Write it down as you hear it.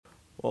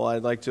Well,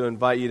 I'd like to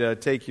invite you to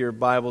take your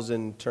Bibles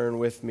and turn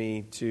with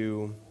me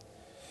to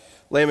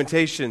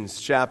Lamentations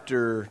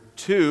chapter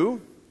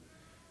 2.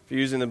 If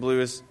you're using the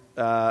blue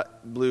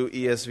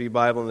ESV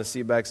Bible and the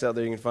seatbacks out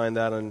there, you can find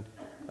that on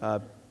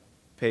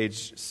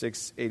page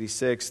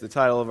 686. The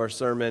title of our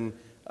sermon,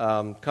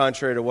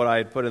 contrary to what I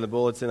had put in the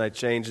bulletin, I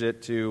changed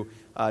it to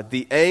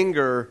The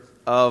Anger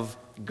of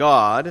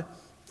God.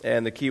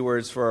 And the key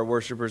words for our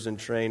worshipers in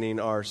training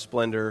are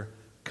splendor,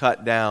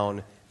 cut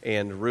down,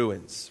 and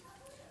ruins.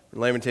 In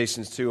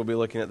Lamentations 2, we'll be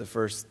looking at the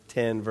first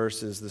 10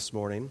 verses this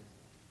morning.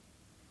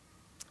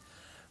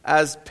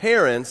 As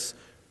parents,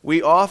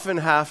 we often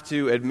have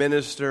to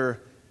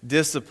administer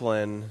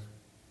discipline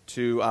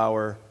to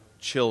our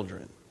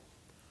children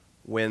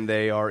when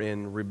they are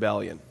in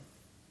rebellion.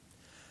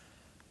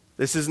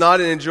 This is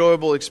not an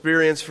enjoyable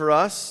experience for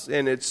us,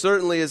 and it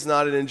certainly is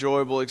not an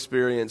enjoyable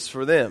experience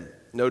for them.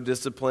 No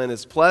discipline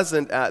is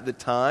pleasant at the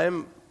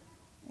time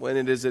when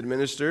it is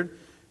administered.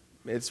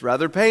 It's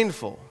rather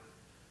painful.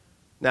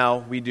 Now,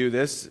 we do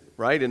this,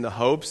 right, in the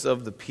hopes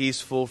of the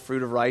peaceful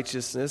fruit of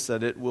righteousness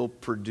that it will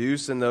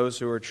produce in those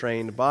who are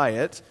trained by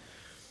it.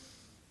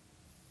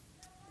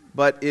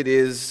 But it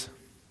is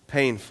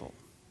painful.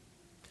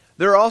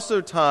 There are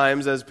also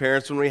times as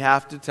parents when we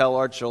have to tell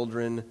our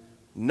children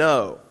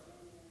no.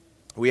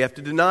 We have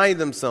to deny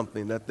them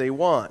something that they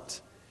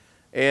want.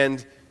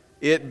 And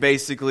it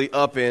basically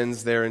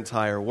upends their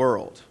entire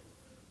world.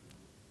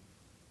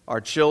 Our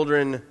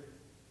children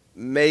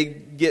may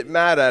get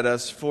mad at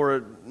us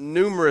for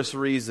numerous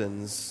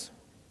reasons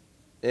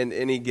in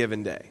any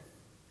given day.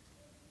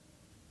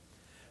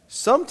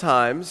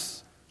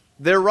 Sometimes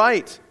they're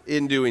right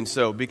in doing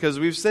so because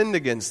we've sinned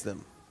against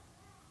them.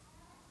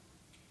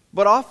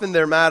 But often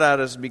they're mad at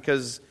us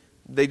because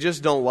they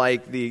just don't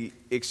like the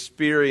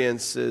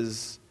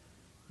experiences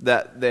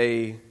that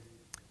they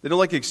don't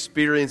like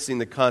experiencing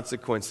the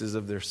consequences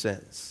of their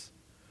sins.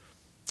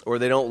 Or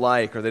they don't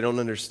like or they don't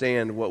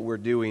understand what we're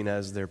doing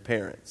as their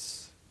parents.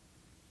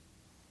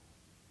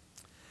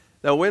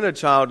 Now, when a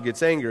child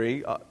gets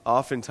angry,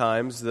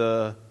 oftentimes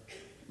the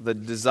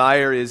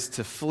desire is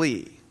to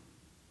flee,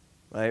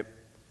 right?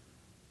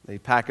 They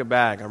pack a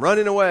bag, I'm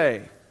running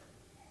away.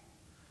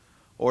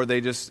 Or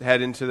they just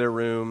head into their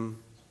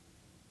room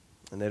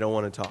and they don't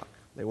want to talk.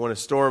 They want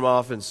to storm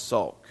off and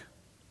sulk.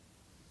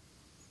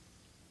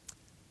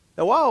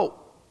 Now,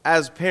 while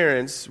as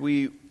parents,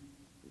 we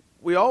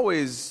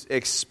always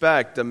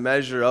expect a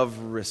measure of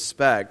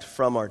respect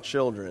from our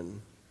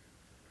children,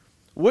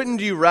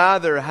 wouldn't you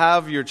rather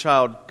have your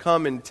child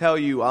come and tell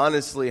you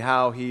honestly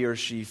how he or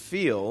she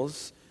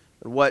feels,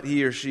 and what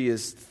he or she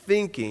is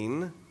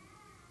thinking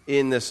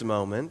in this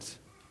moment,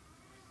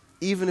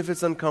 even if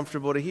it's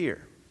uncomfortable to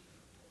hear?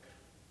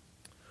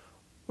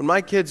 When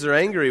my kids are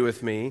angry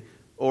with me,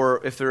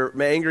 or if they're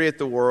angry at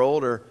the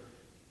world, or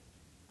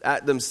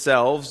at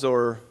themselves,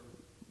 or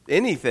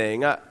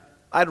anything,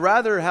 I'd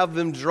rather have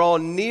them draw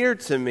near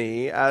to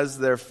me as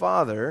their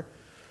father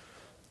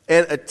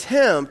and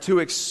attempt to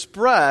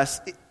express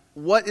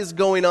what is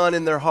going on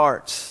in their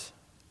hearts,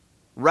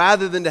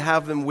 rather than to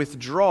have them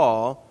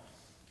withdraw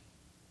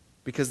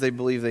because they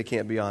believe they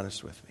can't be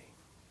honest with me.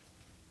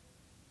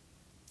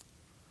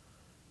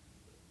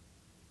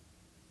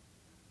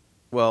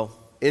 Well,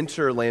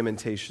 enter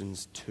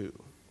Lamentations 2.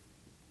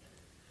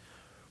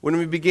 When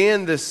we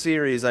began this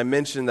series, I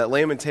mentioned that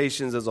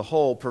Lamentations as a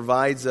whole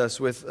provides us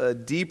with a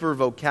deeper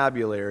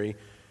vocabulary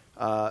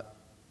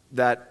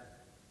that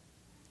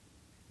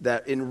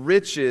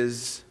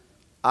enriches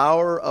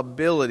our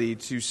ability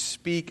to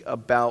speak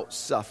about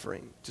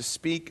suffering, to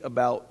speak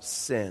about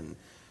sin,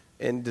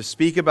 and to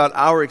speak about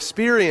our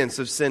experience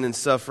of sin and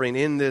suffering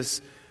in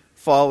this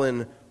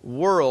fallen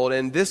world.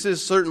 And this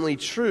is certainly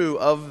true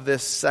of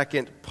this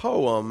second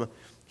poem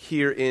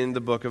here in the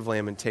book of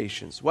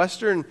Lamentations.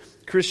 Western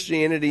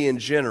Christianity in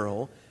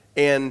general,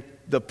 and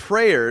the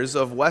prayers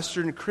of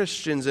Western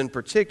Christians in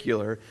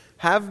particular,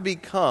 have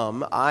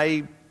become,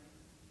 I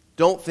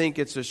don't think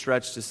it's a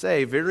stretch to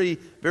say, very,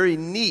 very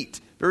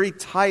neat, very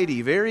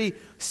tidy, very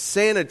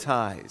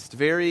sanitized,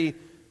 very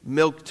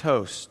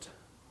milquetoast.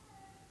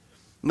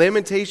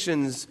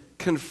 Lamentations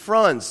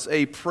confronts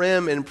a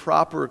prim and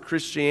proper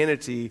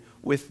Christianity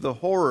with the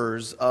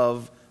horrors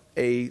of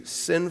a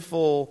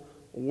sinful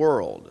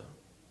world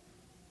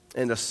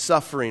and a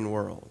suffering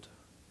world.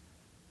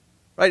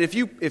 Right? If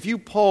you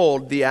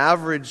polled the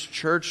average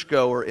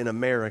churchgoer in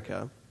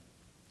America,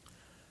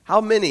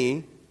 how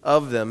many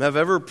of them have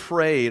ever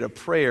prayed a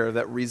prayer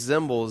that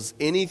resembles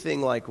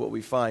anything like what we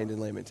find in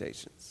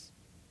Lamentations?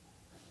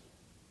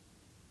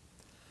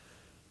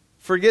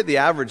 Forget the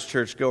average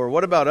churchgoer.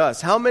 What about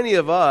us? How many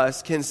of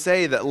us can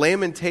say that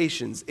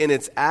Lamentations, in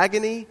its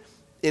agony,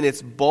 in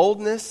its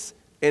boldness,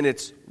 in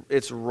its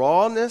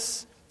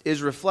rawness,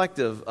 is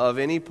reflective of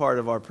any part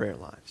of our prayer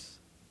lives?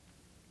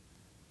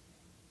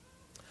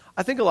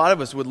 I think a lot of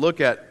us would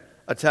look at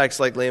a text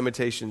like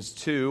Lamentations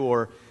 2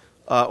 or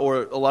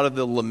a lot of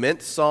the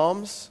lament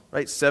psalms,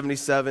 right?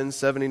 77,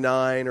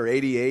 79, or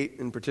 88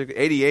 in particular.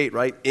 88,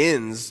 right,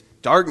 ends,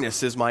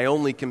 darkness is my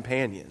only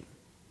companion,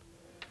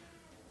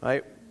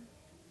 right?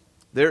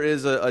 there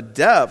is a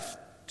depth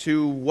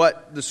to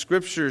what the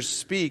Scriptures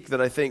speak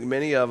that I think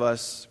many of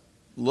us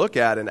look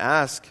at and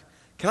ask,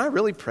 can I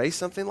really pray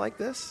something like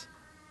this?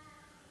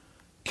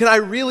 Can I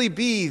really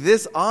be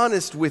this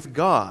honest with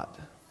God?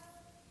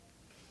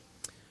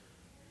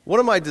 One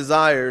of my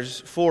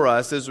desires for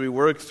us as we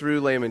work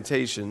through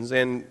Lamentations,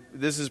 and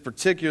this is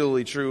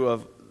particularly true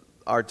of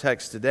our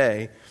text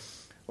today,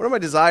 one of my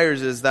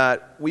desires is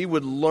that we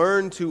would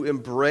learn to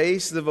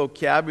embrace the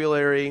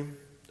vocabulary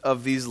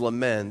of these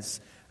laments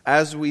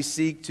as we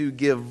seek to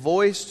give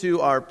voice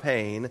to our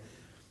pain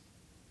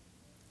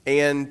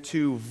and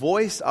to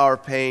voice our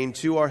pain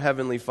to our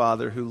Heavenly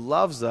Father who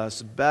loves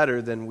us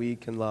better than we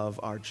can love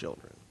our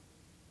children.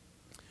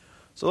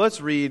 So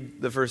let's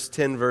read the first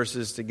 10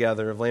 verses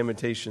together of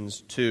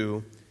Lamentations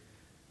 2,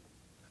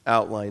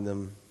 outline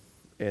them,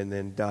 and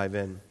then dive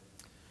in.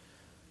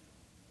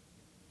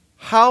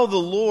 How the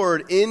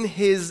Lord in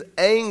His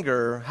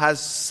anger has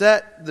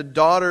set the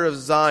daughter of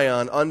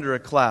Zion under a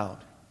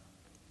cloud.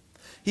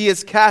 He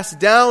has cast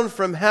down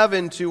from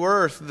heaven to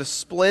earth the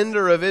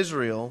splendor of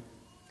Israel.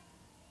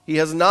 He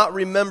has not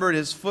remembered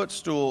His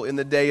footstool in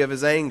the day of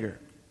His anger.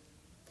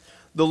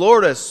 The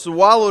Lord has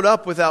swallowed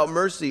up without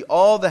mercy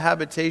all the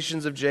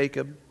habitations of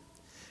Jacob.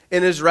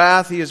 In His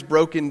wrath He has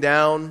broken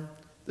down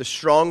the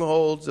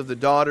strongholds of the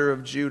daughter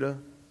of Judah.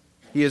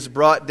 He has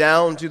brought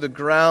down to the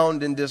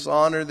ground in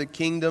dishonor the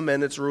kingdom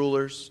and its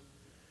rulers.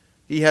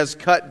 He has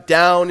cut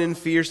down in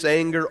fierce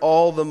anger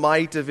all the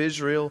might of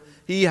Israel.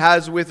 He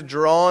has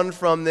withdrawn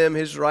from them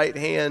His right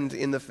hand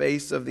in the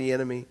face of the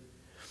enemy.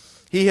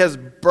 He has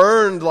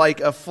burned like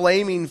a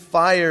flaming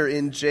fire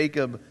in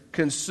Jacob,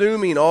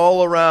 consuming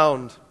all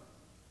around.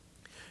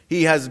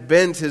 He has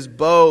bent His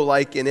bow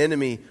like an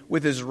enemy,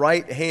 with His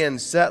right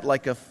hand set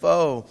like a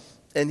foe.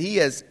 And He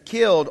has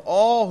killed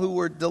all who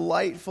were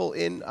delightful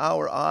in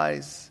our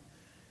eyes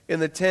in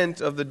the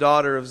tent of the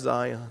daughter of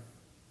Zion.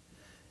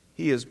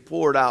 He has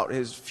poured out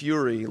His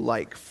fury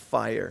like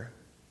fire.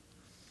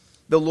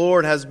 The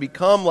Lord has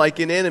become like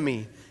an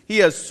enemy. He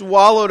has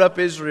swallowed up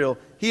Israel.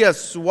 He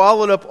has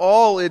swallowed up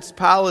all its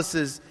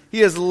palaces. He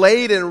has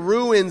laid in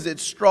ruins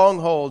its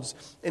strongholds.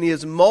 And He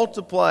has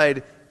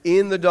multiplied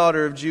in the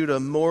daughter of Judah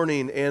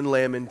mourning and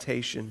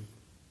lamentation.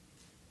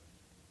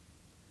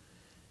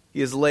 He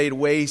has laid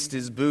waste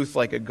His booth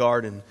like a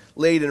garden,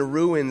 laid in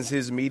ruins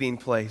His meeting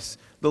place.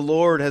 The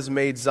Lord has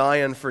made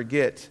Zion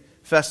forget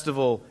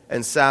festival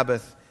and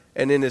Sabbath,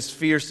 and in His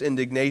fierce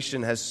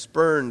indignation has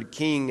spurned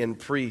king and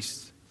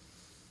priest.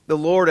 The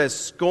Lord has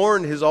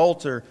scorned His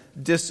altar,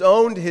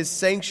 disowned His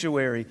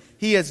sanctuary.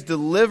 He has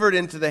delivered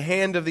into the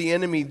hand of the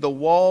enemy the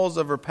walls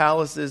of her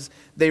palaces.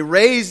 They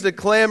raised a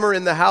clamor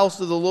in the house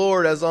of the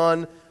Lord as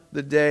on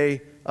the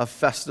day of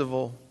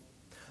festival.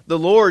 The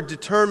Lord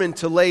determined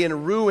to lay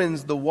in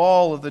ruins the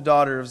wall of the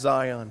daughter of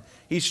Zion.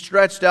 He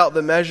stretched out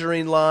the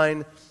measuring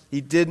line.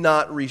 He did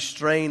not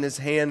restrain His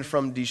hand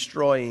from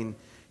destroying.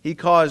 He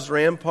caused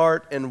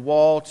rampart and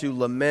wall to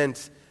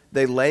lament.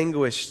 They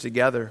languished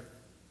together.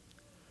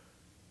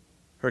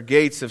 Her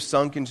gates have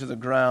sunk into the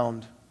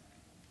ground.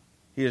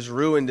 He has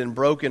ruined and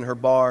broken her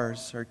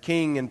bars. Her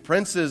king and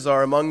princes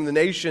are among the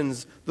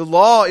nations. The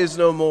law is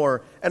no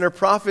more, and her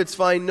prophets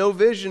find no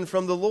vision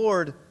from the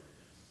Lord.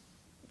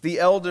 The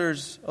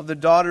elders of the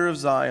daughter of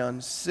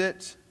Zion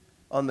sit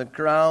on the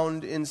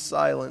ground in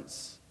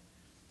silence.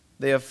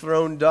 They have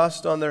thrown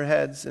dust on their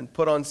heads and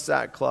put on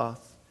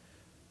sackcloth.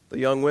 The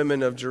young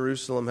women of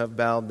Jerusalem have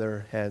bowed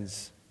their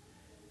heads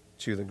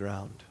to the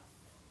ground.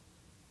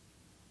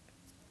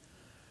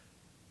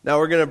 Now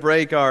we're going to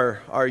break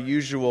our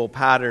usual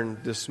pattern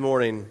this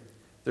morning.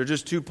 There are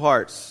just two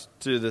parts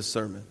to this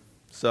sermon.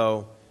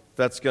 So if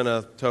that's going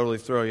to totally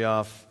throw you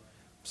off,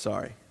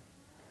 sorry.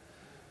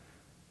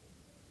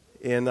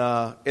 In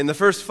the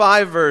first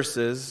 5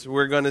 verses,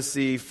 we're going to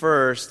see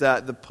first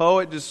that the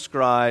poet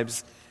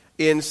describes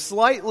in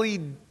slightly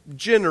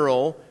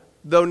general,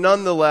 though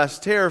nonetheless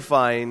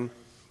terrifying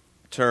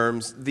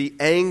terms, the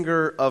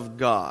anger of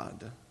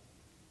God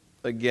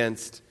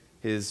against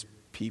His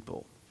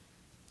people.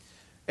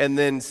 And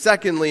then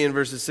secondly, in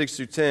verses 6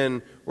 through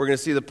 10, we're going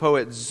to see the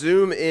poet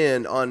zoom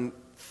in on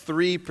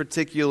 3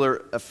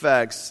 particular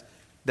effects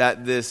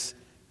that this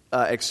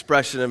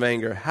expression of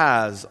anger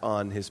has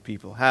on His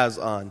people, has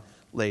on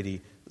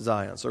Lady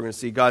Zion. So we're going to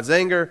see God's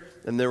anger,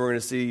 and then we're going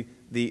to see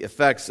the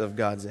effects of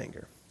God's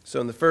anger. So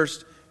in the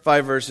first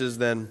 5 verses,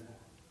 then,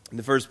 in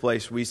the first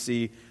place, we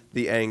see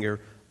the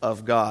anger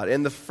of God.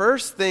 And the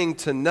first thing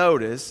to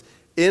notice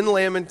in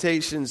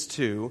Lamentations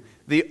 2,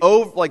 the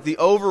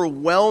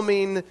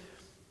overwhelming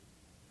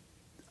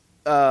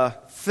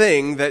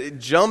thing that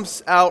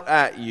jumps out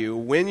at you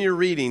when you're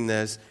reading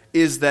this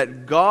is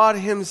that God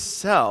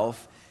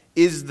Himself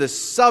is the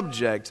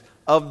subject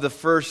of the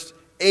first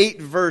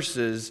 8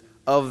 verses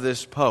of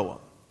this poem.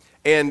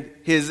 And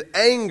His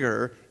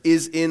anger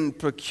is in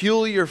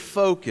peculiar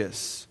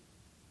focus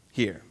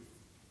here.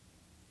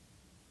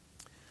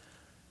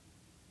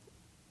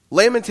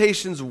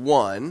 Lamentations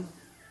 1,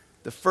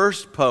 the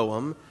first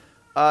poem,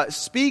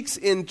 speaks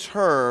in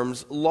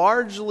terms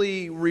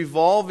largely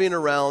revolving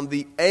around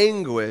the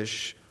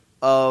anguish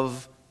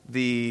of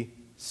the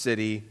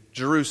city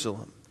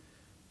Jerusalem,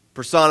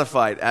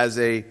 personified as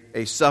a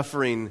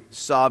suffering,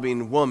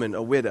 sobbing woman,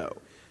 a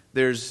widow.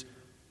 There's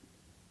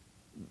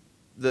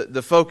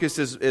the focus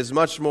is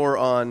much more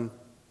on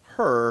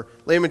her.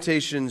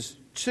 Lamentations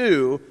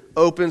 2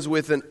 opens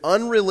with an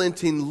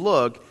unrelenting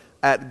look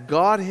at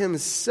God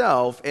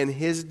himself and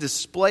his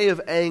display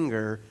of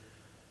anger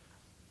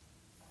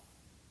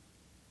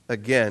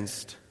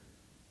against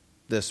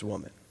this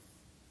woman.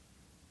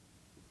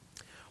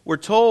 We're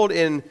told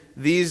in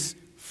these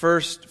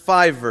first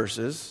 5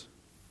 verses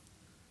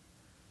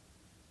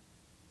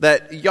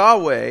that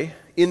Yahweh,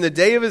 in the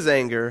day of his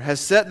anger, has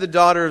set the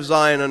daughter of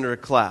Zion under a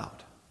cloud.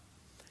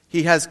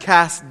 He has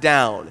cast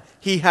down.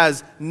 He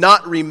has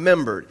not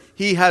remembered.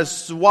 He has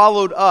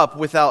swallowed up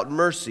without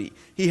mercy.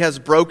 He has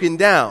broken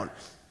down.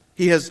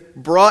 He has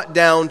brought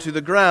down to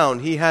the ground.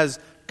 He has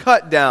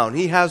cut down.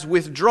 He has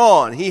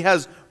withdrawn. He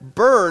has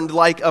burned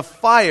like a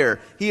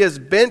fire. He has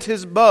bent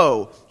his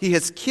bow. He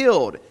has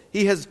killed.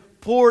 He has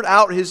poured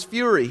out his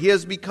fury. He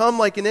has become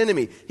like an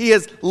enemy. He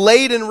has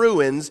laid in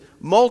ruins,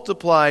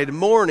 multiplied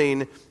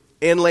mourning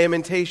and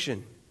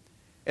lamentation.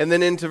 And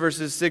then into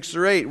verses 6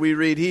 or 8, we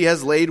read, he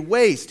has laid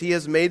waste. He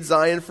has made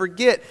Zion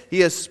forget. He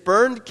has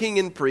spurned king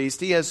and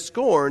priest. He has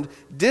scorned,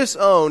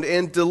 disowned,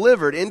 and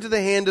delivered into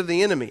the hand of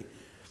the enemy.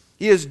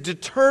 He is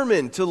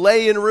determined to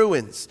lay in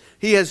ruins.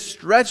 He has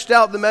stretched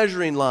out the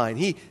measuring line.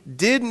 He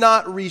did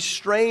not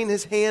restrain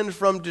his hand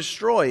from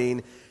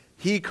destroying.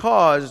 He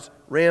caused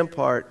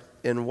rampart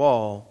and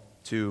wall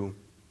to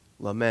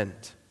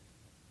lament.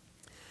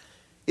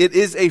 It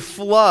is a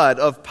flood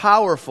of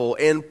powerful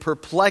and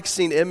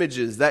perplexing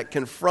images that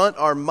confront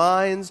our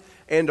minds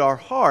and our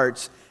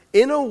hearts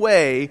in a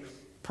way,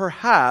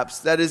 perhaps,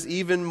 that is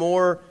even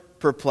more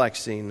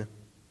perplexing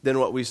than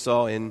what we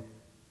saw in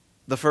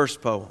the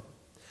first poem.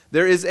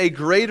 There is a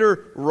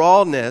greater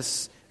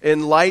rawness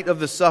in light of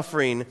the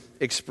suffering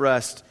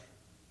expressed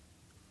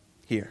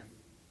here.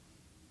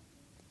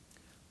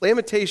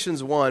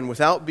 Lamentations 1,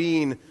 without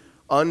being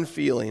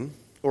unfeeling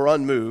or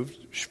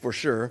unmoved, for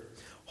sure,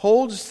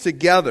 holds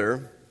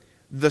together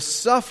the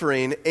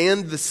suffering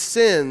and the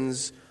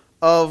sins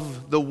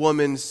of the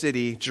woman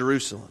city,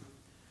 Jerusalem.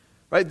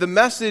 Right? The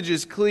message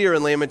is clear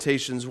in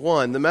Lamentations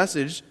 1. The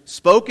message,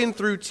 spoken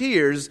through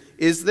tears,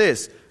 is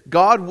this: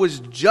 God was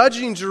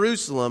judging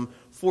Jerusalem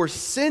for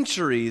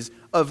centuries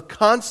of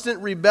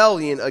constant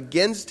rebellion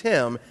against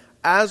him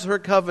as her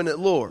covenant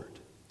Lord.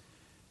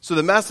 So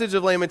the message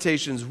of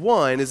Lamentations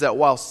 1 is that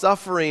while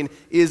suffering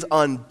is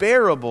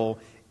unbearable,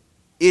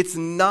 it's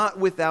not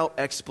without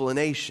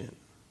explanation.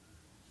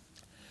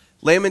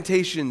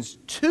 Lamentations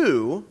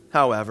 2,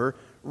 however,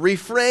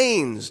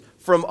 refrains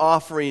from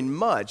offering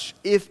much,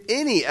 if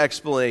any,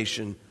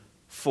 explanation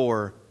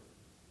for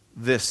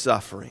this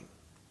suffering,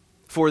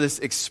 for this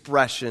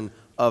expression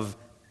of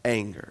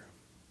anger,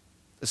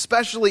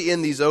 especially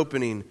in these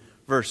opening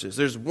verses.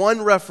 There's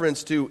one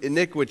reference to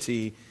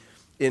iniquity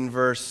in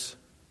verse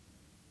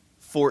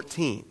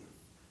 14.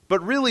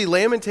 But really,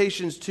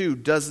 Lamentations 2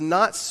 does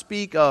not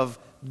speak of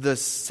the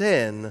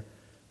sin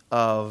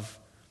of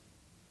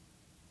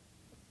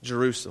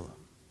Jerusalem.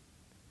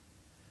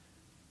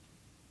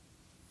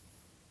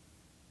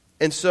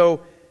 And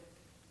so,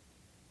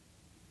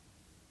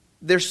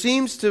 there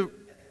seems to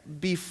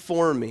be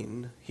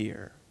forming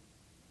here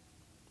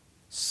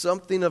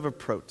something of a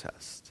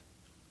protest.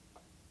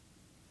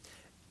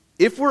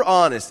 If we're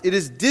honest, it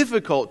is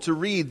difficult to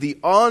read the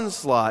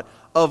onslaught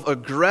of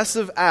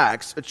aggressive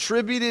acts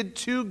attributed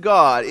to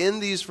God in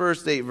these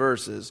first 8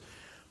 verses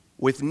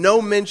with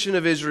no mention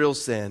of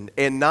Israel's sin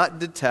and not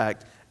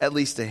detect at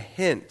least a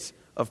hint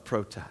of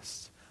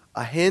protest,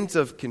 a hint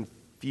of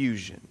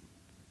confusion,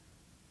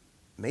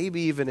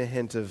 maybe even a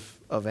hint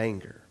of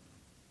anger.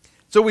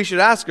 So we should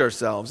ask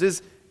ourselves,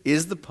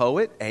 is the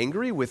poet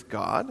angry with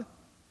God?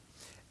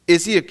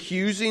 Is he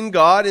accusing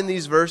God in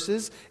these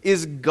verses?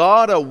 Is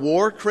God a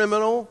war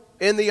criminal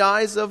in the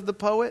eyes of the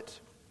poet?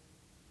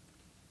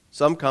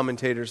 Some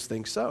commentators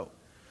think so.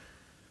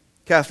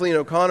 Kathleen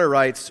O'Connor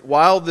writes,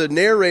 while the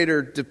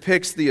narrator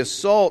depicts the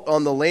assault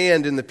on the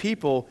land and the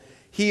people,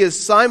 he is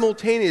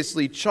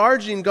simultaneously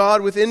charging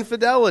God with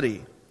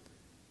infidelity,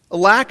 a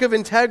lack of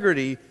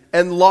integrity,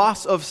 and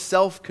loss of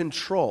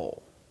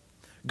self-control.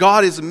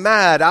 God is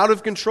mad, out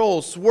of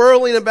control,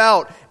 swirling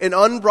about in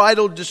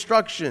unbridled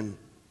destruction.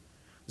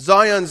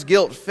 Zion's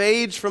guilt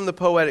fades from the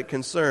poetic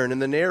concern,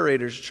 and the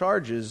narrator's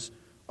charges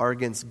are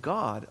against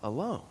God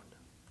alone.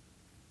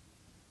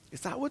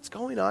 Is that what's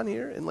going on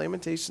here in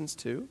Lamentations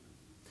 2?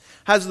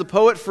 Has the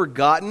poet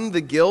forgotten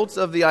the guilt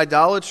of the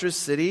idolatrous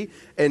city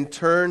and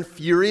turned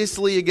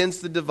furiously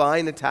against the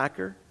divine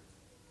attacker?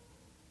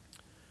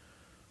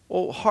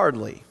 Well,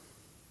 hardly.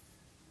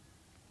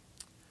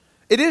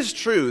 It is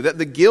true that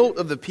the guilt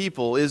of the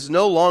people is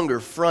no longer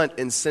front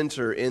and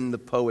center in the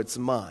poet's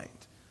mind,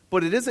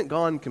 but it isn't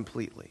gone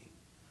completely.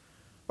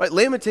 Right?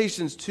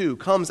 Lamentations 2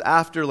 comes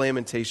after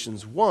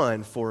Lamentations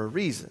 1 for a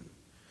reason.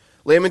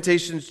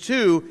 Lamentations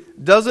 2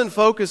 doesn't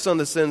focus on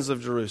the sins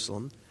of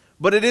Jerusalem,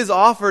 But it is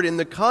offered in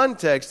the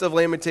context of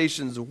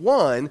Lamentations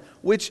 1,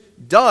 which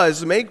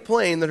does make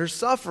plain that her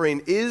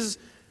suffering is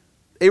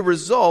a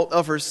result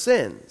of her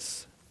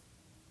sins.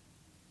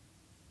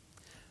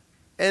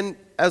 And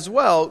as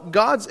well,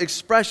 God's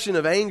expression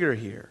of anger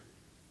here,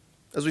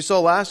 as we saw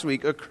last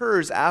week,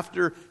 occurs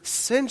after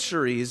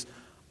centuries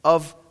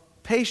of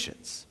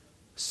patience,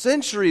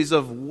 centuries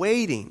of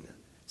waiting,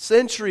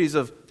 centuries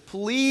of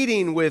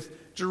pleading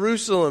with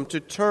Jerusalem to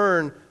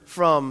turn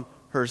from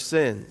her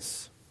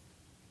sins.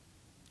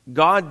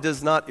 God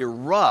does not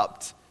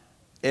erupt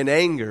in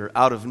anger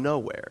out of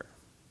nowhere.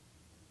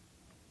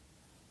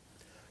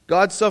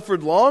 God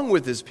suffered long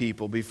with his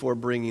people before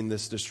bringing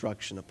this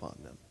destruction upon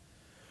them.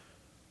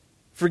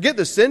 Forget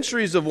the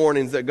centuries of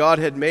warnings that God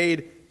had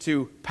made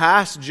to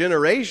past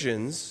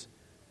generations,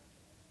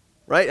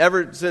 right?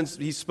 Ever since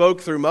he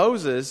spoke through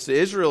Moses to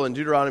Israel in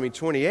Deuteronomy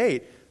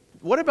 28.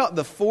 What about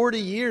the 40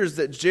 years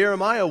that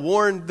Jeremiah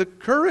warned the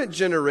current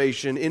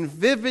generation in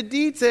vivid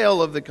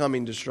detail of the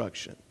coming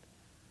destruction?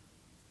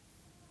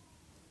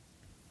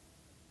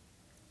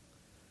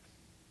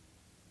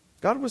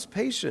 God was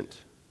patient.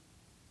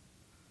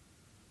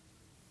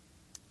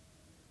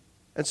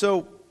 And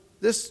so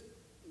this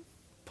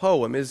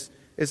poem is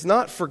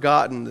not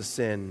forgotten the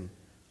sin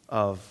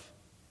of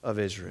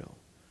Israel.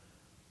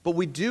 But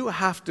we do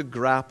have to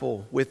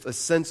grapple with a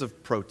sense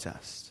of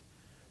protest.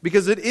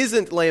 Because it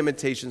isn't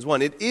Lamentations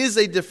 1. It is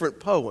a different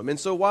poem. And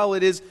so while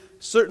it is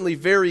certainly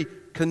very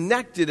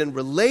connected and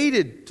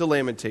related to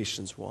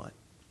Lamentations 1,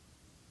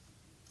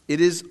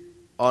 it is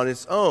on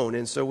its own.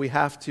 And so we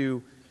have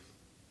to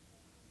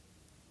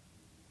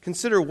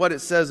consider what it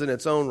says in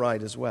its own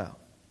right as well.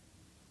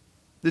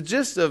 The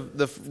gist of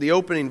the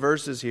opening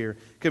verses here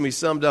can be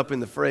summed up in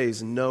the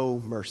phrase, no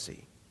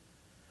mercy.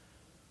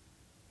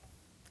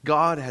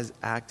 God has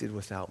acted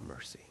without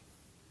mercy.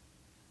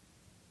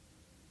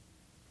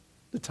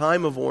 The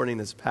time of warning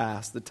has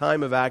passed. The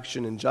time of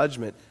action and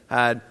judgment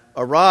had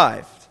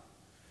arrived.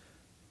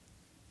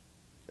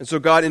 And so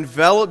God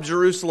enveloped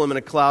Jerusalem in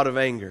a cloud of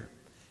anger.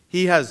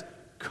 He has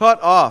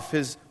cut off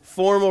his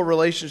formal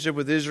relationship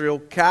with Israel,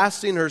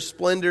 casting her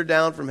splendor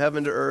down from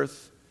heaven to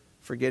earth,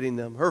 forgetting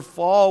them. Her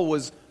fall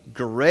was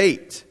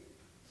great.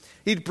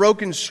 He'd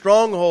broken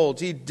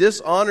strongholds. He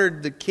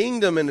dishonored the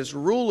kingdom and its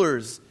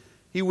rulers.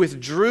 He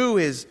withdrew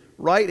his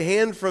right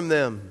hand from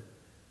them,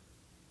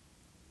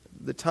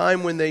 the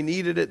time when they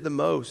needed it the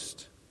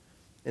most,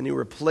 and he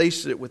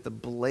replaced it with the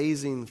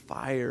blazing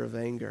fire of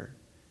anger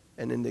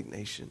and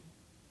indignation.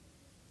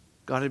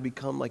 God had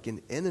become like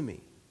an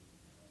enemy.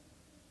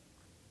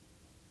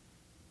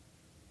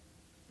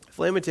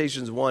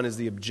 Lamentations 1 is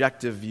the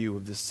objective view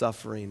of the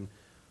suffering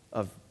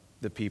of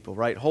the people,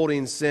 right?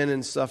 Holding sin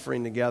and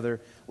suffering together.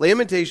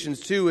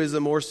 Lamentations 2 is a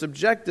more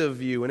subjective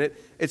view, and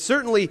it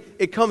certainly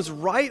comes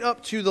right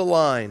up to the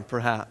line,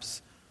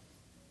 perhaps,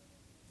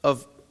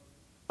 of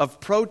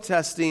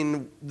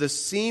protesting the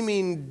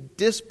seeming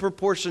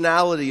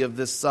disproportionality of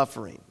this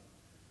suffering.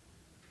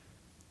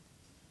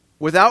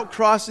 Without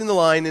crossing the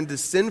line into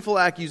sinful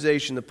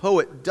accusation, the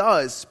poet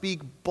does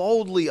speak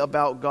boldly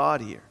about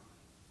God here.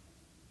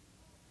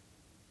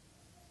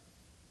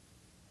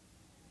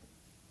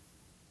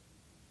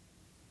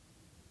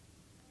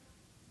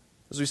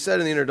 As we said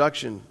in the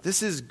introduction,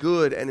 this is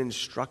good and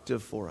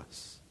instructive for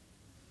us,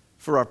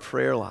 for our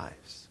prayer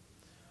lives.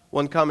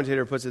 One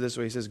commentator puts it this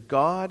way. He says,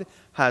 God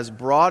has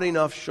broad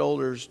enough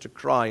shoulders to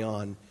cry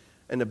on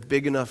and a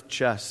big enough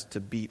chest to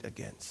beat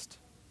against.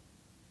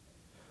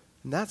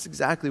 And that's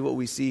exactly what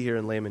we see here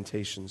in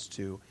Lamentations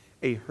 2.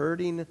 A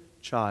hurting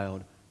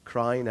child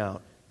crying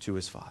out to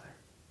his father.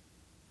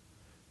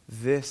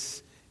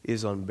 This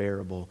is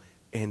unbearable,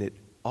 and it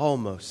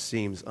almost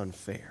seems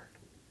unfair.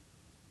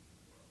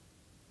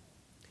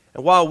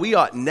 And while we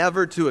ought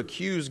never to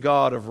accuse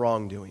God of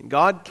wrongdoing,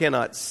 God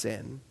cannot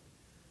sin.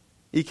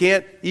 He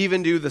can't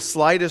even do the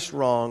slightest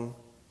wrong,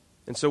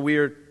 and so we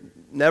are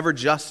never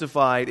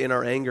justified in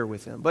our anger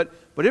with him. But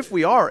if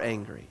we are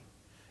angry,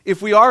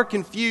 if we are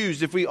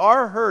confused, if we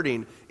are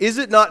hurting, is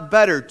it not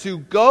better to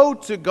go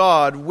to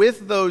God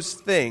with those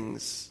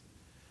things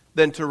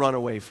than to run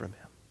away from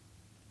him?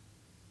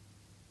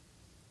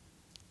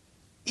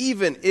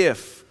 Even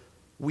if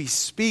we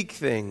speak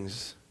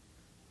things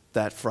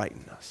that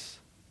frighten us.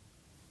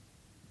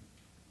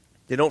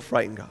 They don't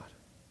frighten God.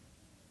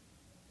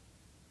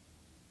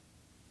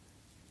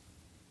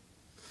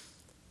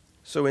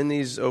 So in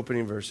these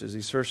opening verses,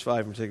 these first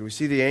 5 in particular, we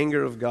see the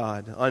anger of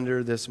God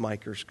under this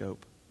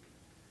microscope.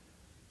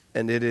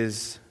 And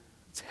it's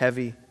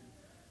heavy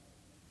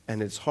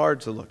and it's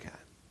hard to look at.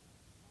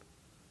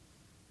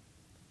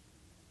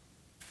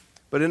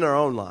 But in our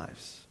own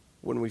lives,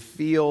 when we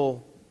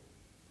feel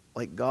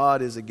like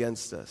God is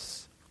against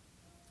us,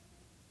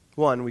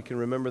 one, we can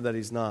remember that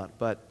he's not,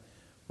 but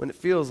when it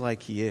feels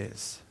like he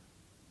is,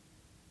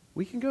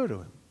 we can go to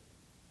him.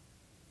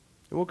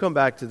 And we'll come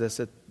back to this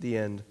at the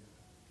end,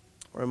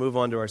 or move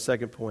on to our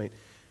second point,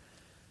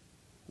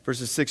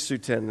 verses 6 through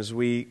 10, as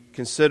we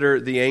consider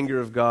the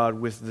anger of God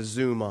with the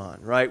zoom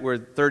on, right? We're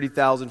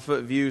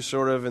 30,000-foot view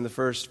sort of in the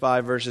first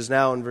 5 verses.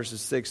 Now in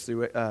verses 6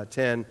 through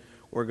 10,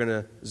 we're going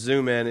to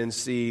zoom in and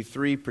see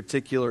three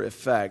particular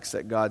effects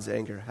that God's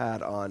anger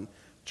had on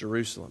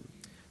Jerusalem.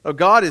 Now,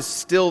 God is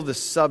still the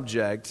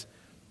subject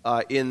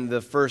in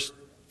the first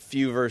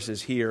few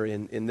verses here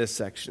in this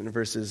section,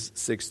 verses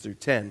 6 through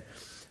 10.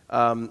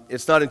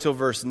 It's not until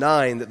verse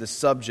 9 that the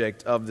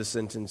subject of the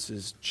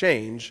sentences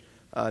change.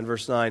 In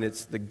verse 9,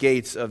 it's the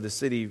gates of the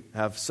city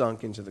have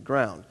sunk into the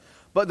ground.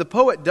 But the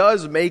poet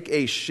does make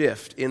a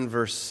shift in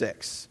verse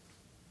 6.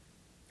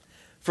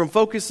 From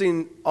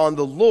focusing on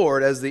the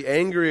Lord as the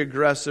angry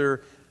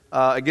aggressor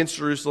against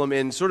Jerusalem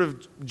in sort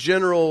of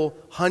general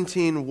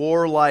hunting,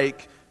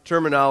 warlike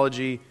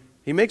terminology,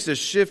 he makes a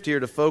shift here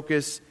to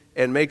focus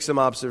and make some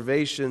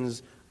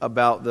observations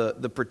about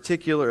the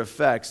particular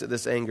effects that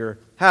this anger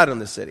had on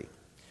the city.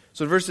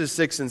 So in verses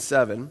 6 and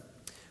 7,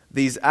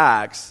 these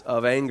acts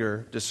of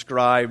anger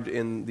described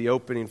in the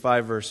opening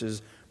 5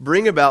 verses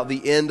bring about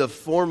the end of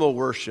formal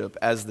worship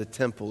as the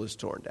temple is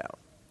torn down.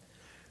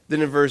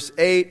 Then in verse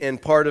 8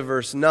 and part of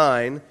verse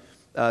 9,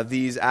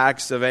 these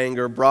acts of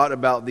anger brought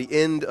about the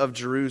end of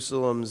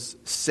Jerusalem's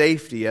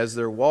safety as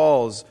their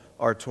walls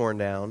are torn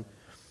down.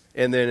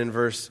 And then in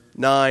verse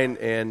 9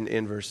 and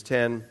in verse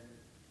 10,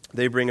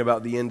 they bring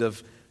about the end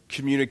of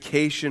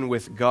communication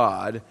with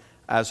God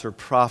as her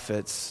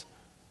prophets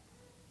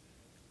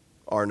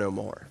are no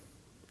more.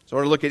 So I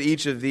want to look at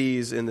each of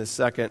these in the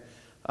second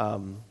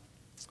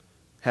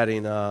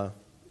heading,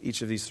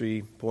 each of these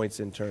 3 points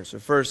in turn. So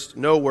first,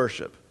 no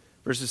worship.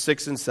 Verses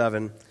 6 and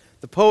 7,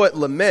 the poet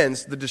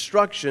laments the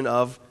destruction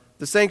of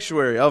the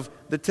sanctuary, of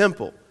the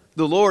temple.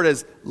 The Lord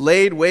has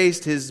laid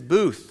waste his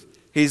booth.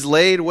 He's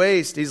laid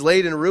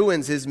in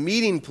ruins his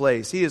meeting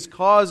place. He has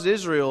caused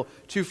Israel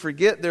to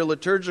forget their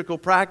liturgical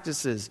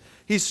practices.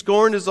 He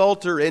scorned his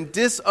altar and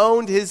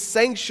disowned his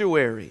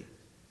sanctuary.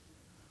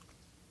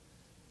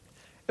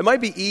 It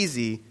might be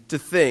easy to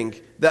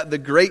think that the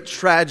great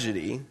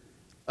tragedy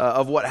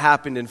of what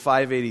happened in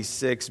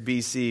 586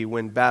 BC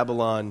when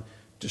Babylon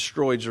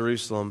destroyed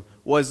Jerusalem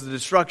was the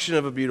destruction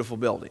of a beautiful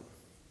building.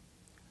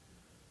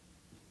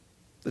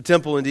 The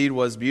temple indeed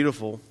was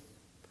beautiful,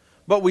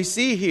 but we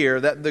see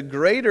here that the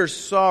greater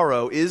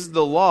sorrow is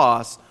the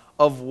loss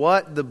of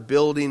what the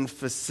building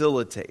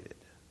facilitated: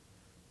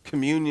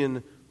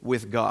 communion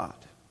with God.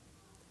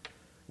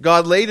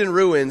 God laid in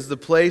ruins the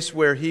place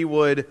where he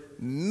would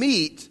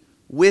meet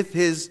with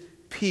his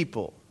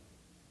people.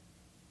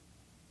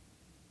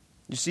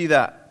 You see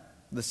that?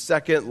 The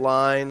second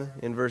line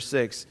in verse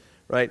 6,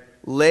 right?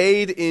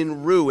 Laid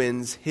in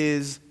ruins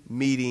his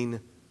meeting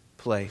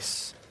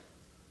place.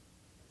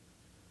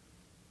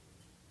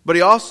 But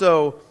he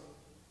also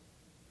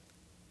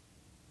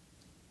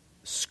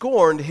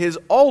scorned his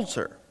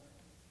altar,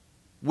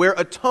 where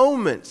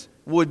atonement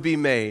would be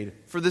made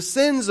for the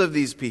sins of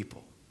these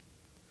people.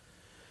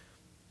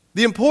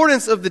 The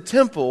importance of the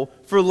temple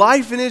for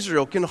life in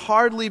Israel can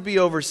hardly be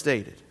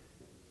overstated.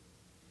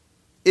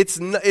 It's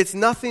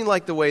nothing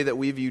like the way that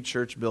we view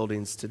church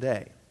buildings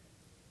today.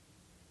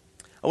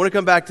 I want to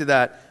come back to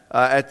that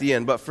at the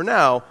end, but for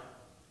now,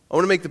 I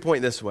want to make the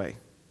point this way.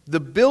 The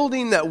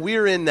building that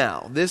we're in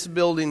now, this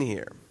building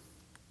here,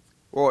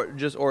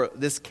 or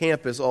this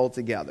campus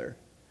altogether,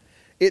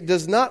 it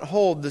does not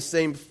hold the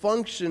same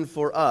function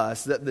for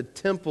us that the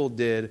temple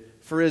did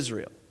for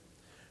Israel.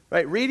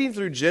 Right? Reading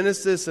through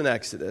Genesis and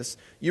Exodus,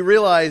 you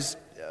realize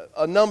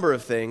a number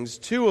of things,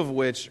 2 of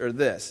which are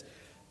this.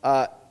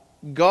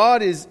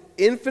 God is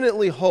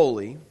infinitely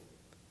holy,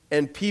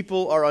 and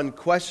people are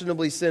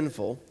unquestionably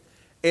sinful,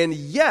 and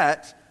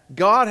yet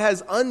God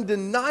has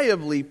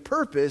undeniably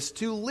purpose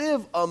to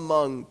live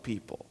among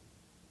people.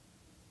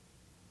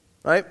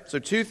 Right? So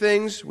 2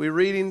 things we're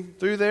reading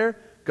through there.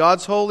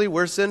 God's holy,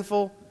 we're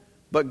sinful,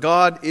 but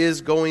God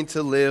is going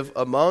to live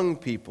among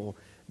people.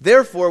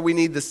 Therefore, we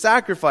need the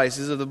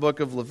sacrifices of the book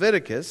of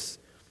Leviticus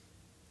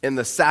and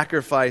the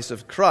sacrifice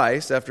of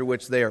Christ, after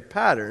which they are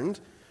patterned,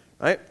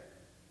 right?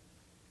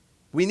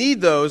 We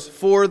need those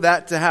for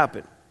that to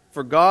happen.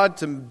 For God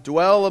to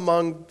dwell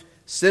among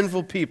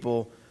sinful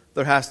people,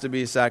 there has to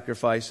be a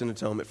sacrifice and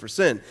atonement for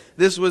sin.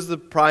 This was the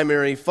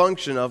primary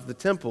function of the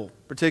temple,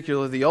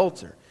 particularly the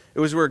altar. It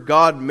was where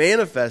God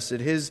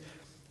manifested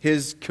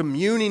his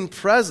communing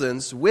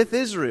presence with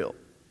Israel,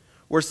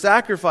 where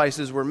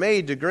sacrifices were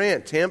made to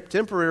grant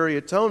temporary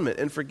atonement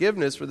and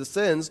forgiveness for the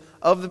sins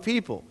of the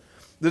people.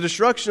 The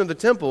destruction of the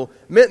temple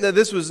meant that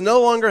this was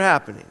no longer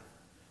happening.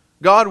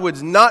 God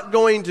was not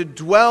going to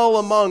dwell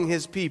among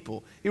his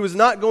people. He was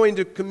not going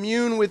to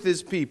commune with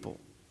his people.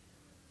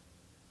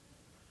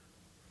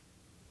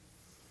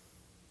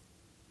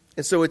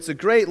 And so it's a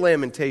great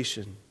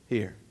lamentation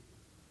here.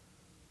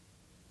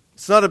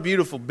 It's not a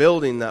beautiful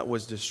building that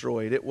was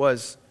destroyed. It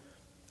was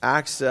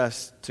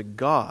access to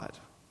God.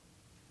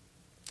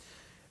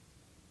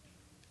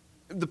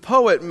 The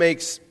poet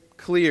makes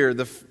clear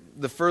the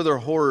further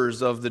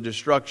horrors of the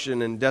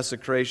destruction and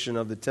desecration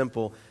of the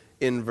temple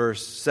in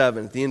verse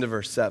 7, at the end of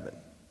verse 7.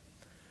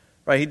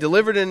 Right, he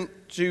delivered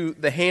into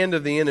the hand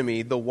of the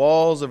enemy the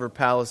walls of her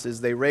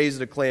palaces. They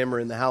raised a clamor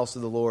in the house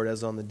of the Lord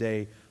as on the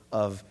day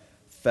of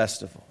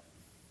festival.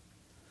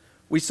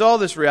 We saw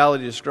this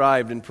reality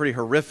described in pretty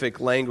horrific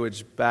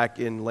language back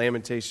in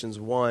Lamentations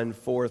 1,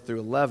 4 through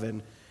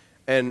 11.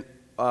 And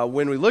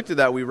when we looked at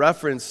that, we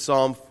referenced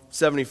Psalm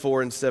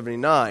 74 and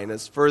 79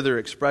 as further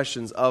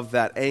expressions of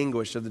that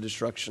anguish of the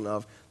destruction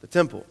of the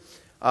temple.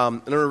 And I'm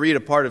going to read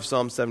a part of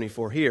Psalm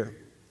 74 here,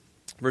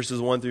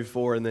 verses 1 through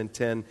 4 and then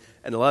 10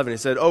 and 11. It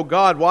said, "O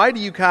God, why do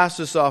you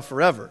cast us off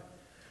forever?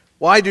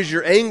 Why does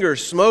your anger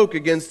smoke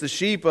against the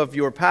sheep of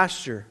your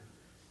pasture?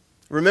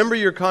 Remember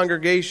your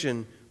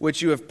congregation,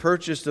 which you have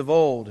purchased of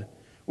old,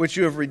 which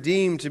you have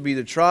redeemed to be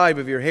the tribe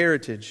of your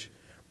heritage.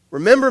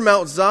 Remember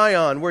Mount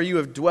Zion, where you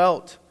have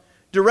dwelt.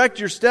 Direct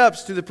your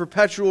steps to the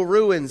perpetual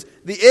ruins.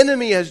 The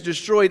enemy has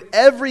destroyed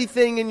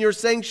everything in your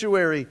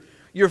sanctuary.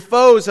 Your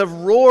foes have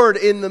roared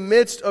in the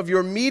midst of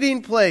your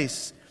meeting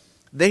place.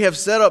 They have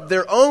set up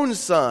their own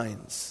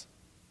signs.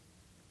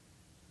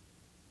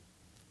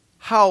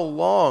 How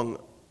long,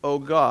 O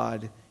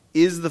God,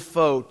 is the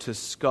foe to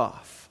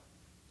scoff?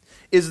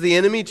 Is the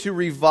enemy to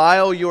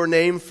revile your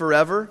name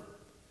forever?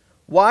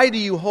 Why do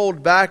you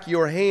hold back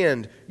your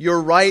hand,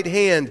 your right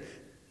hand?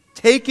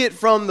 Take it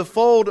from the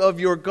fold of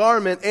your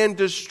garment and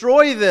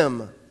destroy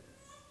them."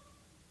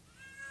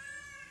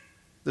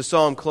 The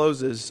psalm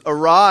closes,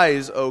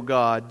 "Arise, O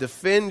God,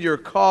 defend your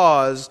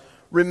cause.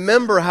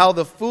 Remember how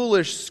the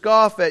foolish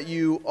scoff at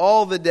you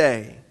all the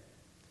day.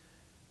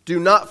 Do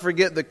not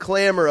forget the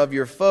clamor of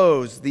your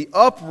foes, the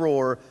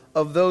uproar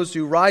of those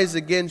who rise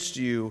against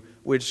you,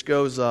 which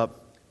goes up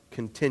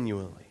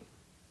continually."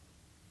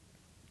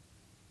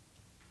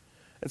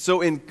 And so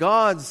in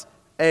God's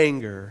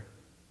anger,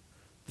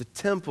 the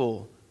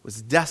temple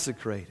was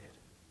desecrated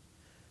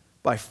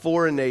by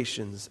foreign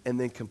nations and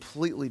then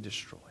completely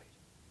destroyed,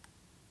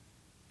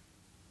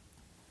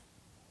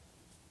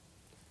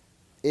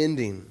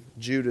 ending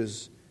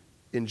Judah's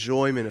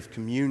enjoyment of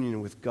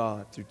communion with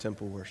God through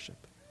temple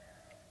worship.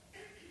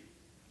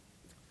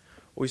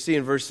 We see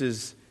in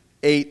verses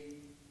 8,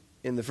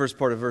 in the first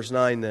part of verse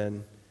 9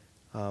 then,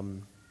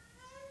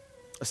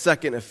 a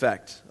second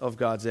effect of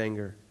God's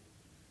anger.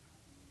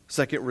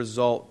 Second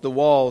result, the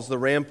walls, the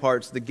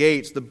ramparts, the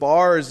gates, the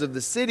bars of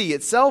the city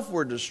itself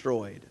were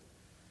destroyed.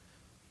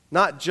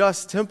 Not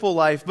just temple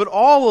life, but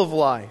all of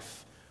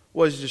life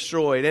was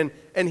destroyed.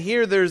 And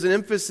here there's an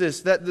emphasis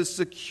that the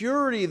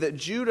security that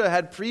Judah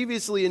had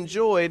previously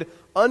enjoyed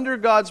under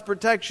God's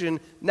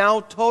protection now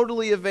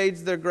totally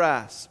evades their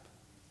grasp.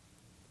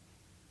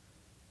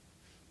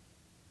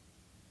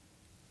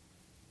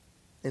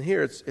 And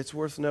here it's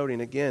worth noting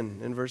again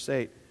in verse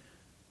 8,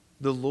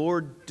 the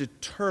Lord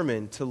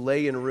determined to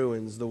lay in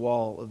ruins the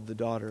wall of the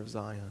daughter of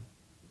Zion.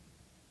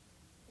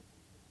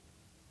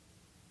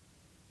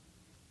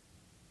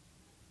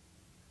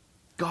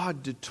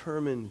 God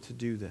determined to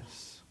do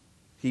this.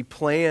 He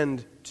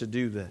planned to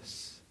do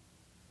this.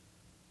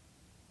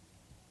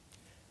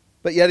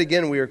 But yet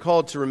again, we are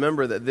called to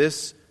remember that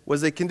this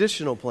was a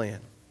conditional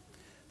plan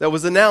that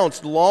was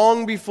announced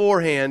long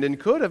beforehand and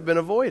could have been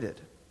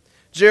avoided.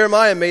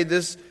 Jeremiah made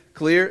this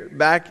clear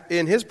back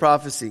in his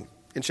prophecy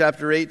in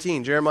chapter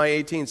 18, Jeremiah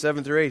 18,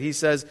 7 through 8. He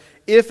says,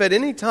 "If at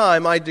any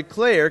time I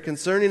declare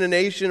concerning a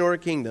nation or a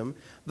kingdom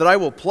that I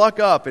will pluck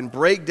up and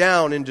break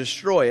down and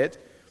destroy it,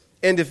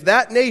 and if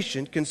that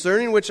nation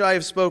concerning which I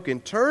have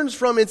spoken turns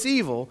from its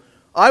evil,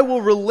 I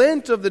will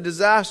relent of the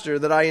disaster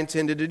that I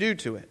intended to do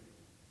to it."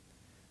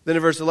 Then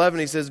in verse 11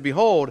 he says,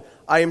 "Behold,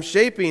 I am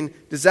shaping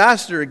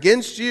disaster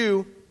against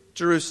you,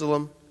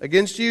 Jerusalem,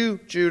 against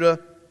you, Judah,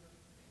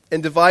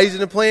 and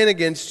devising a plan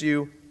against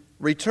you.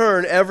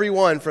 Return every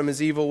one from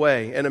his evil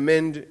way, and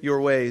amend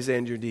your ways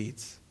and your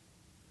deeds."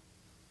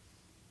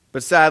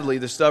 But sadly,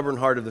 the stubborn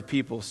heart of the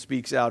people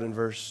speaks out in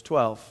verse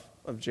 12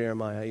 of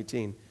Jeremiah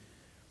 18.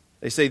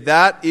 They say,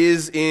 "That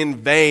is in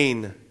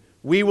vain.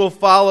 We will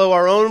follow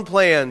our own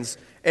plans,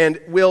 and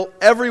will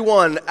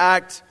everyone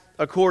act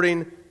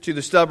according to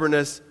the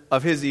stubbornness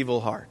of his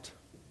evil heart."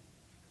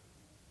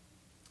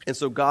 And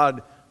so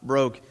God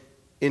broke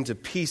into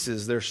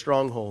pieces their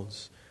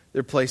strongholds,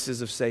 their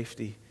places of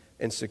safety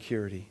and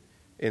security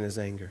in his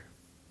anger.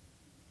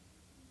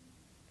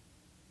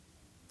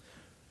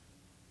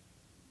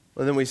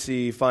 And then we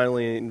see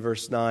finally in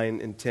verse 9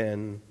 and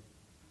 10,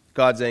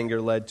 God's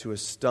anger led to a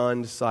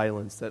stunned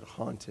silence that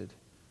haunted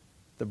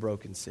the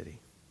broken city.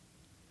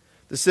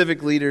 The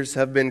civic leaders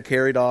have been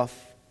carried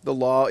off. The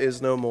law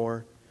is no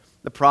more.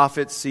 The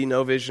prophets see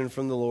no vision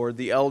from the Lord.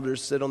 The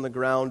elders sit on the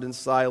ground in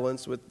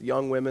silence, with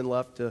young women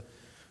left to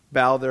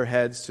bow their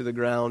heads to the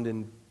ground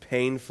in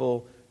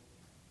painful,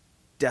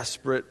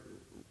 desperate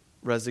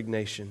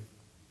resignation.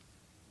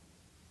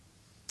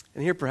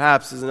 And here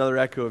perhaps is another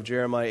echo of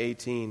Jeremiah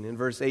 18. In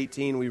verse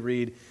 18 we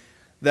read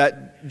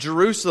that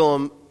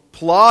Jerusalem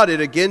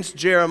plotted against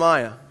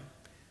Jeremiah,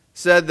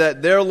 said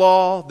that their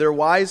law, their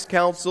wise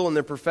counsel, and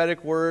their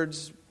prophetic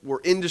words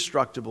were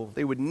indestructible.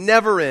 They would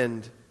never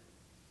end.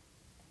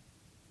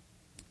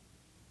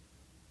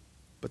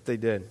 But they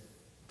did.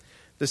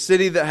 The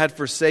city that had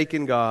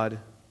forsaken God,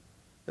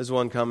 as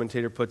one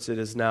commentator puts it,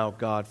 is now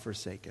God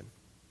forsaken.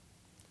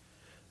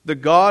 The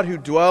God who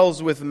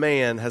dwells with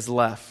man has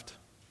left.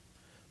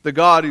 The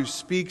God who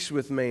speaks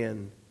with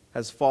man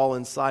has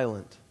fallen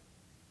silent.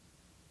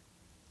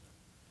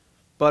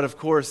 But of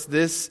course,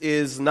 this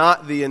is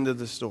not the end of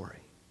the story.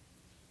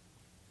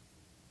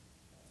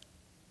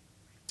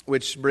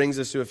 Which brings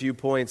us to a few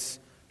points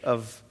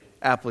of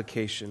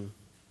application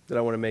that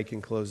I want to make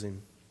in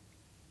closing.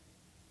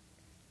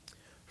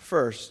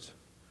 First,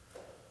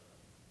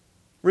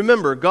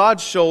 remember,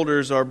 God's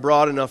shoulders are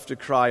broad enough to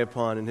cry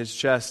upon, and His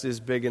chest is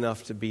big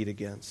enough to beat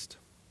against.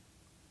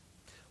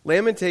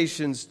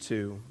 Lamentations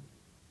 2,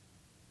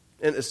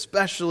 and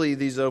especially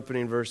these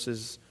opening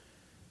verses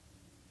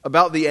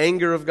about the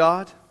anger of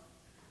God,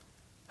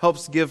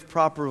 helps give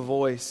proper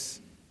voice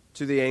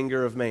to the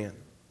anger of man.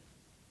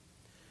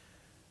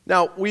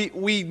 Now,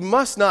 we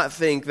must not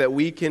think that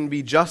we can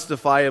be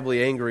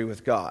justifiably angry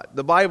with God.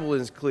 The Bible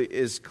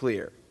is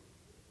clear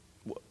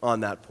on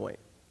that point.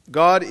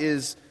 God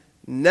is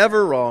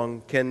never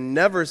wrong, can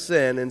never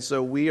sin, and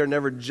so we are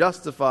never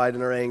justified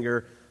in our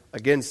anger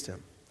against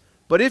Him.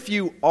 But if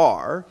you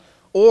are,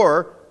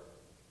 or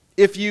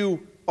if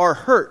you are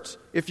hurt,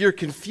 if you're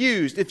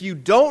confused, if you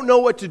don't know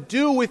what to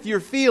do with your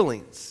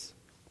feelings,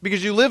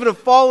 because you live in a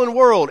fallen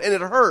world and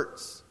it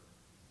hurts,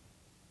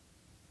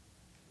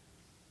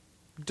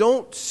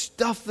 don't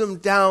stuff them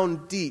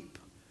down deep.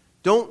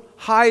 Don't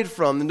hide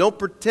from them. Don't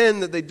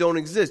pretend that they don't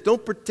exist.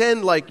 Don't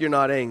pretend like you're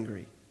not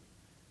angry.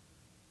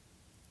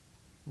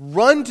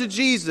 Run to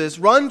Jesus,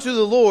 run to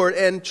the Lord,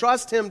 and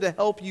trust Him to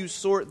help you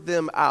sort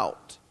them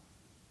out.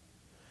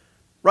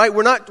 Right?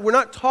 We're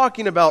not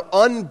talking about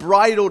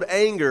unbridled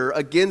anger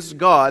against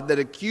God that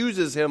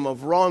accuses Him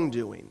of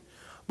wrongdoing.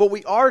 But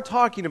we are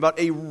talking about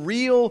a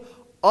real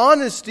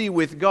honesty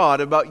with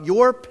God about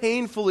your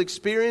painful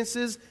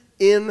experiences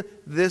in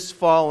this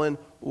fallen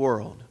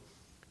world.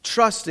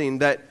 Trusting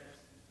that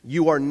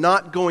you are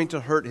not going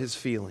to hurt His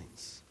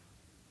feelings.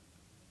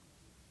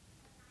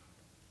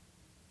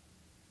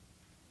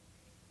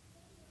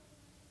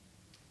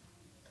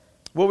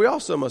 Well, we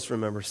also must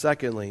remember,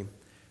 secondly,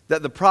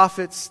 that the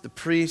prophets, the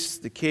priests,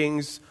 the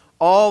kings,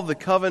 all the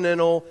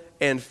covenantal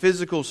and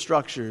physical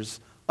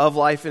structures of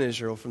life in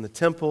Israel, from the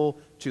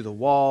temple to the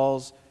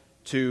walls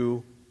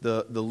to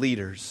the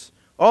leaders,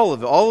 all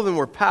of them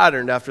were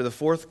patterned after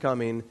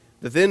the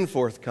then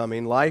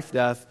forthcoming life,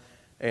 death,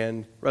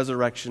 and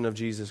resurrection of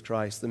Jesus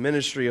Christ, the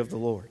ministry of the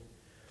Lord.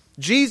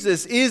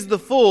 Jesus is the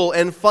full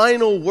and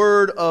final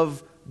word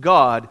of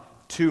God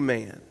to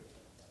man.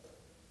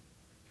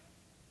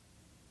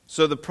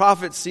 So the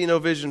prophets see no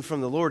vision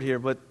from the Lord here,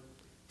 but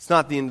it's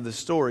not the end of the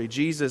story.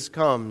 Jesus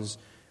comes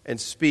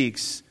and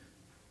speaks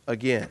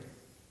again.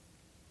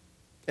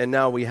 And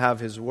now we have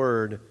His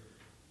word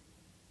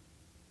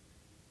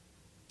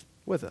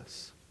with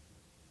us.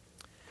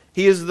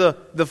 He is the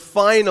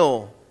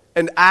final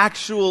and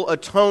actual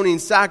atoning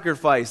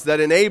sacrifice that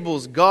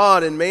enables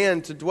God and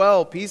man to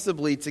dwell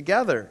peaceably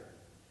together.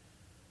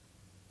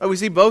 We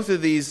see both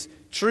of these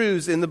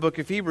truths in the book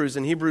of Hebrews.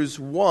 In Hebrews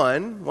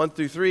 1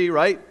 through 3,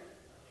 right?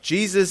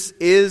 Jesus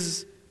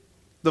is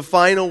the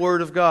final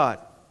word of God.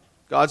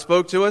 God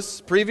spoke to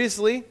us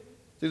previously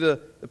through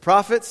the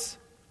prophets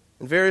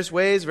in various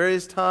ways,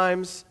 various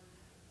times.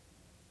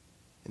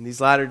 In these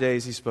latter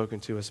days, He's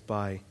spoken to us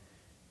by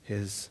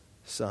His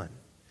Son.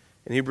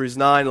 In Hebrews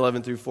 9,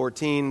 11 through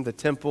 14, the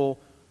temple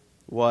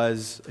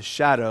was a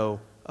shadow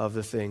of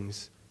the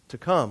things to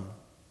come,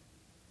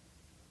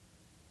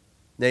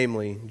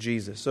 namely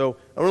Jesus. So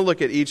I want to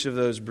look at each of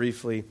those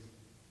briefly.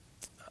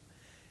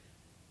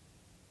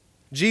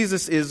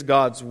 Jesus is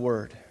God's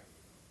Word.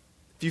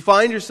 If you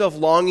find yourself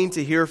longing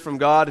to hear from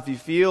God, if you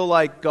feel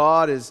like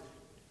God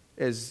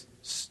is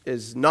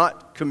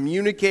not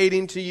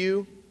communicating to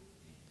you,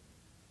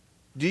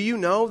 do you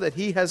know that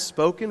He has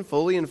spoken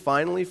fully and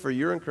finally for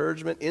your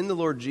encouragement in the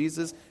Lord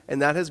Jesus,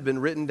 and that has been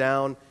written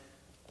down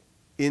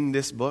in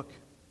this book?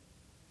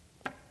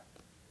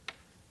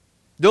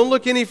 Don't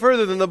look any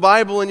further than the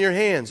Bible in your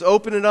hands.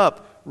 Open it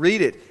up,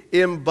 read it,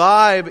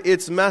 imbibe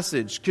its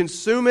message,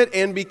 consume it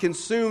and be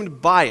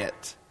consumed by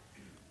it.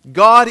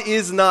 God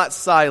is not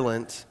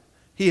silent.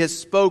 He has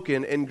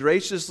spoken and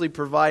graciously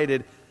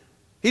provided.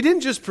 He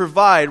didn't just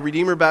provide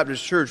Redeemer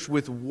Baptist Church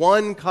with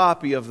one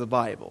copy of the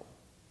Bible.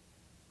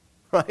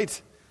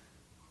 Right?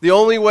 The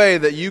only way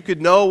that you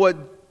could know what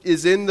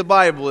is in the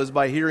Bible is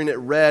by hearing it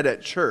read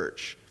at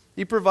church.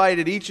 He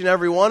provided each and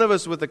every one of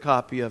us with a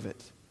copy of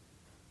it.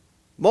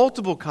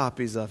 Multiple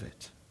copies of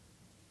it.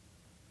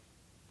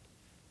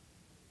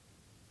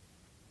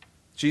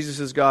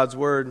 Jesus is God's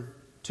Word.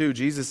 2,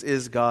 Jesus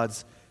is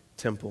God's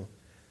temple.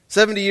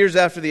 70 years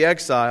after the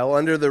exile,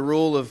 under the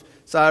rule of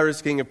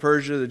Cyrus, king of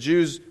Persia, the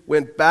Jews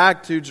went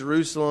back to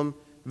Jerusalem.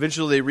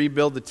 Eventually they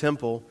rebuilt the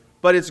temple.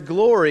 But its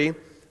glory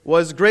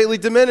was greatly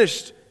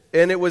diminished,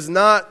 and it was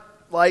not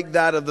like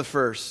that of the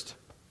first.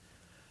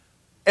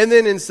 And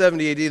then in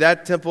 70 AD,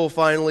 that temple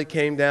finally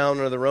came down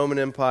under the Roman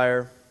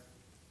Empire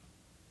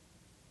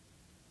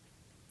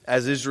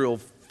as Israel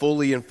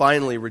fully and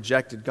finally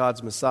rejected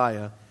God's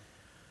Messiah.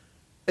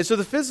 And so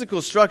the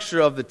physical structure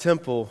of the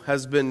temple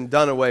has been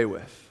done away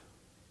with.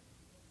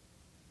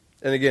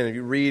 And again, if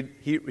you read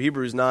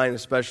Hebrews 9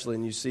 especially,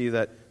 and you see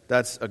that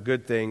that's a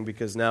good thing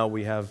because now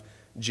we have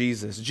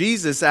Jesus.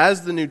 Jesus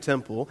as the new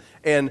temple,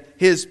 and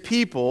his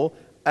people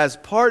as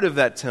part of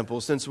that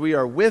temple, since we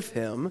are with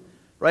him,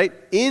 right?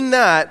 In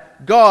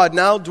that, God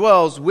now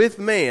dwells with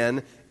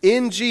man.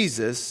 In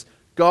Jesus,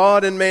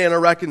 God and man are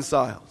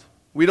reconciled.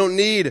 We don't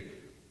need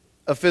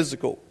a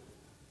physical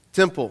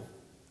temple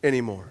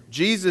anymore.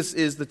 Jesus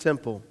is the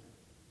temple.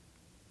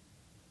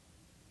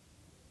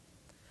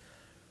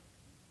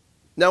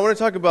 Now I want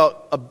to talk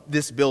about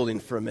this building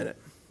for a minute,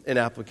 an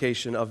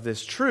application of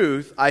this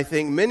truth. I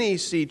think many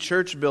see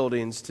church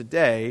buildings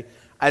today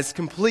as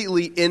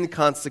completely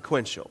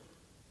inconsequential.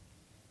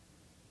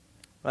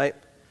 Right?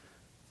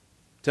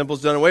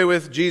 Temple's done away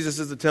with. Jesus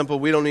is the temple.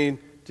 We don't need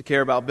to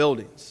care about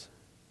buildings.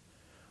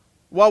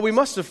 While we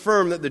must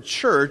affirm that the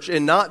church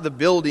and not the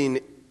building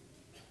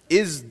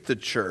is the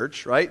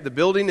church, right? The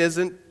building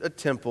isn't a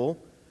temple.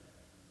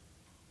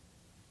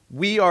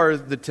 We are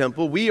the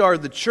temple. We are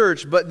the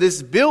church. But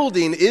this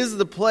building is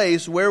the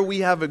place where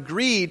we have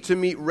agreed to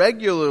meet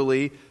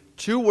regularly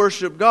to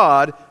worship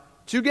God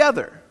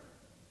together.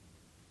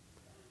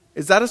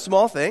 Is that a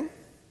small thing?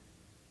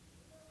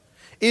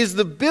 Is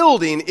the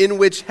building in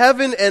which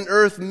heaven and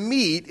earth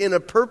meet in a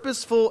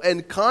purposeful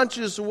and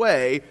conscious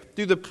way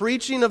through the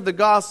preaching of the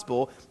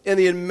gospel and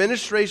the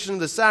administration of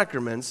the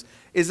sacraments,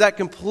 is that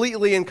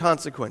completely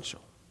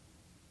inconsequential?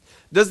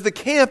 Does the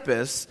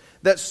campus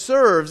that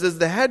serves as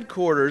the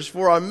headquarters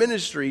for our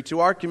ministry to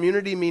our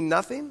community mean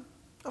nothing?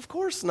 Of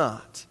course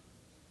not.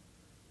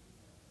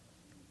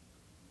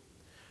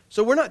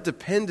 So we're not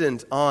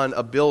dependent on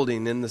a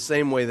building in the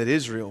same way that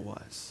Israel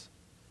was.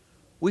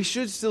 We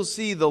should still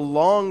see the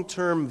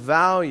long-term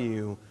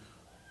value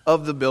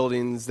of the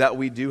buildings that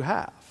we do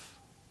have.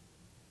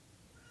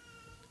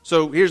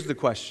 So here's the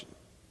question.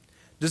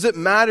 Does it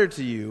matter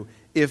to you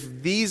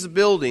if these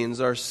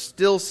buildings are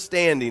still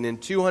standing in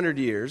 200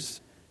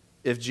 years,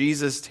 if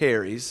Jesus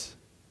tarries,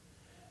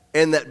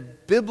 and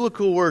that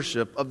biblical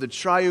worship of the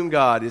triune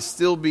God is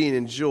still being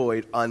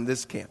enjoyed on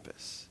this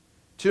campus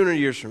 200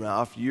 years from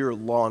now, if you're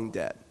long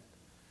dead?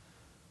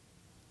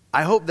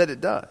 I hope that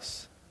it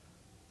does.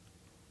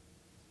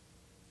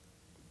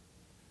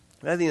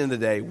 At the end of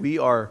the day, we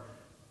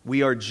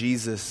are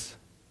Jesus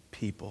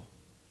people.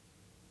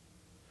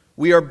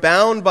 We are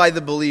bound by the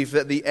belief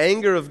that the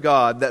anger of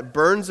God that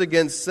burns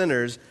against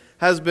sinners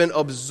has been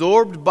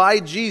absorbed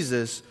by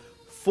Jesus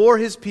for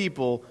his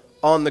people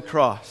on the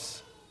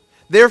cross.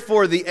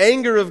 Therefore, the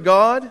anger of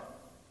God,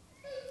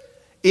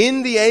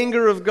 in the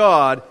anger of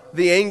God,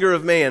 the anger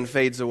of man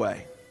fades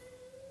away.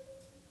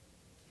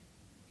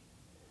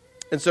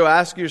 And so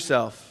ask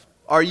yourself,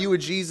 are you a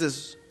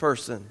Jesus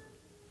person?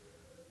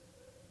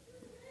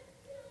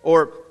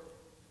 Or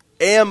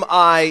am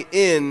I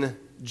in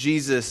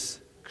Jesus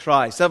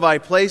Christ? Have I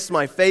placed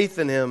my faith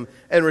in him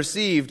and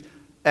received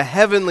a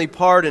heavenly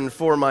pardon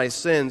for my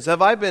sins?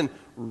 Have I been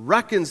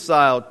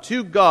reconciled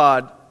to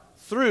God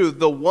through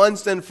the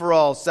once and for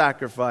all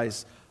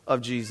sacrifice of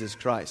Jesus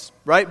Christ?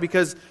 Right?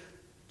 Because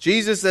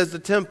Jesus as the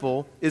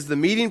temple is the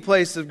meeting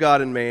place of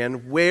God and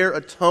man where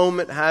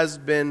atonement has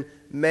been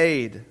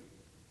made.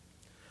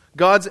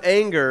 God's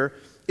anger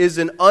is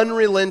an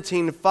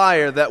unrelenting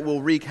fire that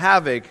will wreak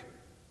havoc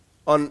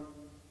on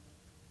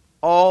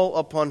all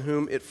upon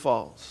whom it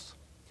falls.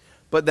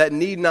 But that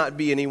need not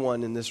be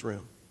anyone in this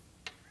room.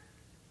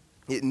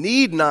 It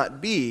need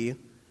not be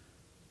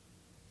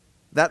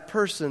that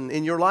person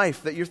in your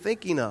life that you're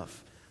thinking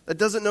of that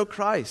doesn't know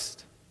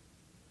Christ.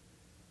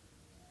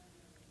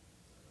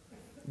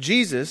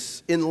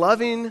 Jesus, in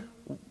loving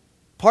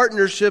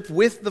partnership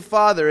with the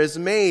Father, has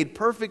made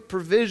perfect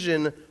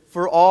provision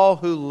for all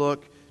who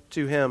look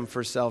to him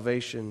for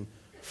salvation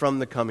from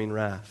the coming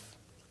wrath.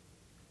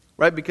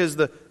 Right? Because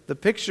the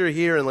picture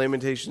here in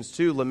Lamentations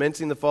 2,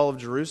 lamenting the fall of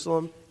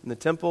Jerusalem and the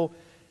temple,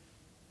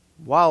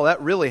 while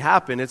that really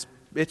happened,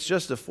 it's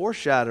just a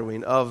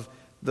foreshadowing of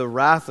the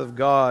wrath of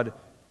God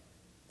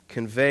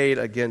conveyed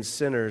against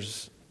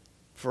sinners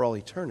for all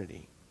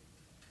eternity.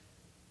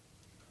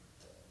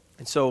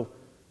 And so,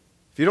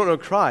 if you don't know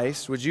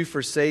Christ, would you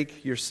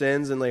forsake your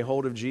sins and lay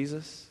hold of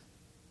Jesus?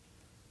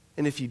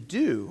 And if you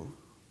do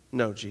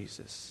know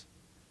Jesus,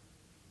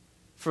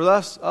 for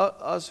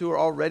us who are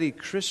already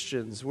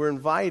Christians, we're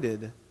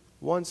invited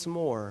once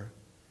more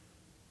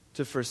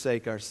to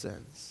forsake our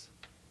sins,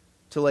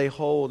 to lay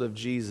hold of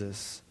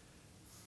Jesus